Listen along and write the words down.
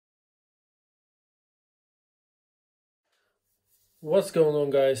What's going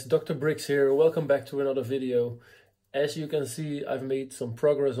on, guys? Dr. Bricks here. Welcome back to another video. As you can see, I've made some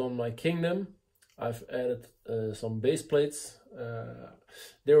progress on my kingdom. I've added some base plates.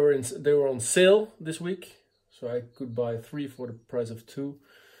 They were on sale this week, so I could buy 3 for the price of 2.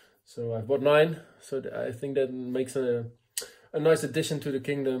 So I bought 9. So I think that makes a nice addition to the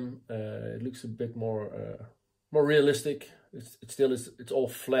kingdom. It looks a bit more realistic. It's all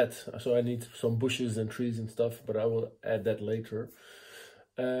flat, so I need some bushes and trees and stuff, but I will add that later.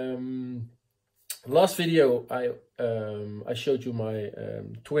 Last video I showed you my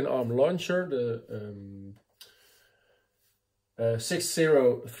twin arm launcher, the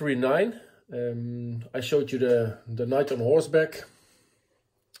 6039. I showed you the knight on horseback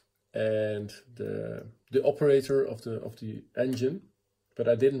and the operator of the engine, but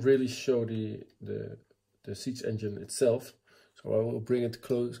I didn't really show the siege engine itself. So I will bring it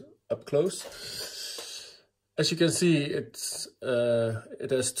up close. As you can see, it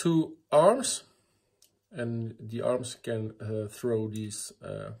has 2 arms, and the arms can throw these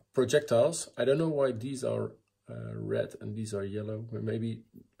projectiles. I don't know why these are red and these are yellow. Maybe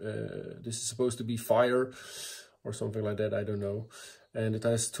this is supposed to be fire or something like that. I don't know. And it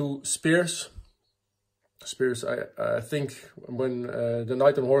has 2 spears. Spears. I think when the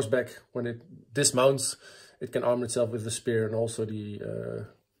knight on horseback, when it dismounts, it can arm itself with the spear, and also the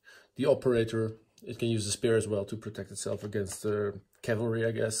operator, it can use the spear as well to protect itself against cavalry,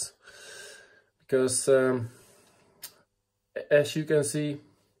 I guess. Because as you can see,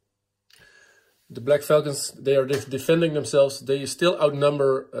 the Black Falcons, they are defending themselves. They still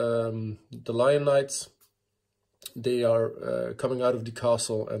outnumber the Lion Knights. They are coming out of the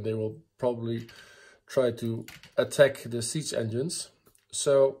castle, and they will probably try to attack the siege engines.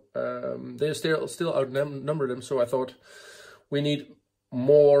 So they still outnumber them. So I thought we need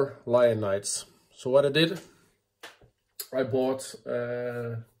more Lion Knights. So what I did, I bought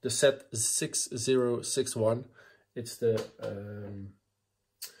the set 6061. It's the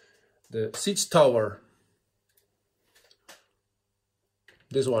siege tower.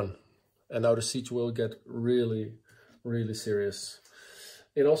 This one, and now the siege will get really serious.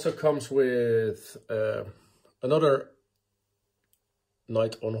 It also comes with another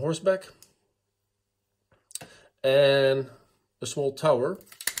knight on horseback and a small tower.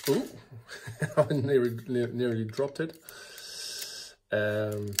 Ooh, I nearly dropped it.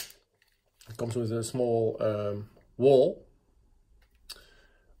 It comes with a small wall.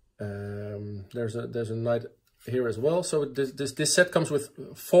 There's a knight here as well. So this set comes with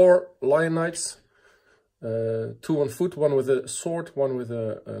 4 Lion Knights, 2 on foot, 1 with a sword, 1 with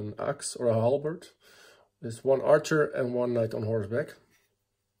an axe or a halberd. There's 1 archer and 1 knight on horseback.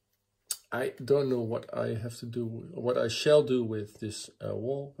 I don't know what I have to do, what I shall do with this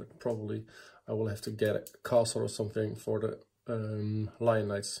wall, but probably I will have to get a castle or something for the Lion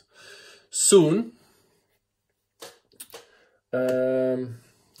Knights soon. The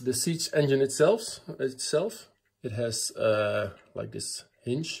siege engine itself, it has like this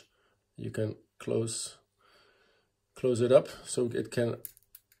hinge. You can close it up, so it can.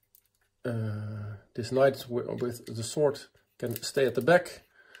 This knight with the sword can stay at the back.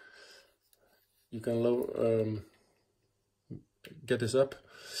 You can get this up,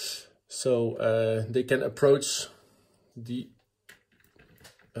 so they can approach the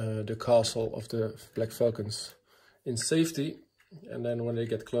castle of the Black Falcons in safety. And then when they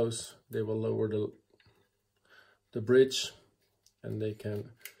get close, they will lower the bridge, and they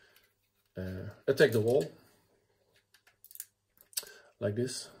can attack the wall like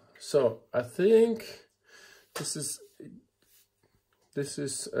this. So I think this is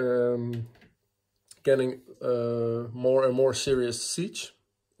getting more and more serious siege.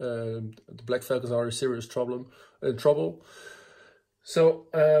 The Black Falcons are in serious trouble. So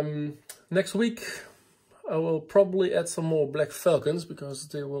next week I will probably add some more Black Falcons, because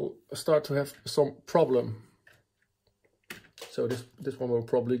they will start to have some problem. So this one will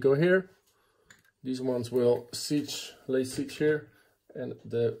probably go here. These ones will lay siege here, and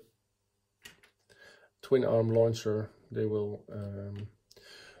the twin arm launcher, they will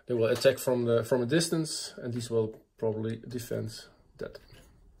attack from a distance, and these will probably defend that.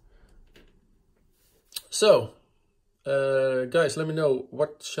 So guys, let me know,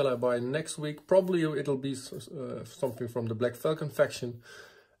 what shall I buy next week? Probably it'll be something from the Black Falcon faction,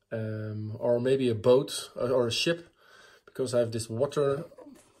 or maybe a boat or a ship, because I have this water.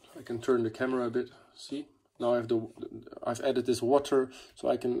 I can turn the camera a bit. See, now I've added this water, so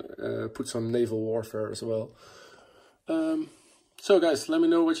I can put some naval warfare as well. So guys, let me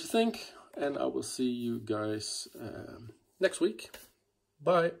know what you think, and I will see you guys next week.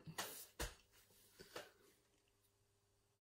 Bye.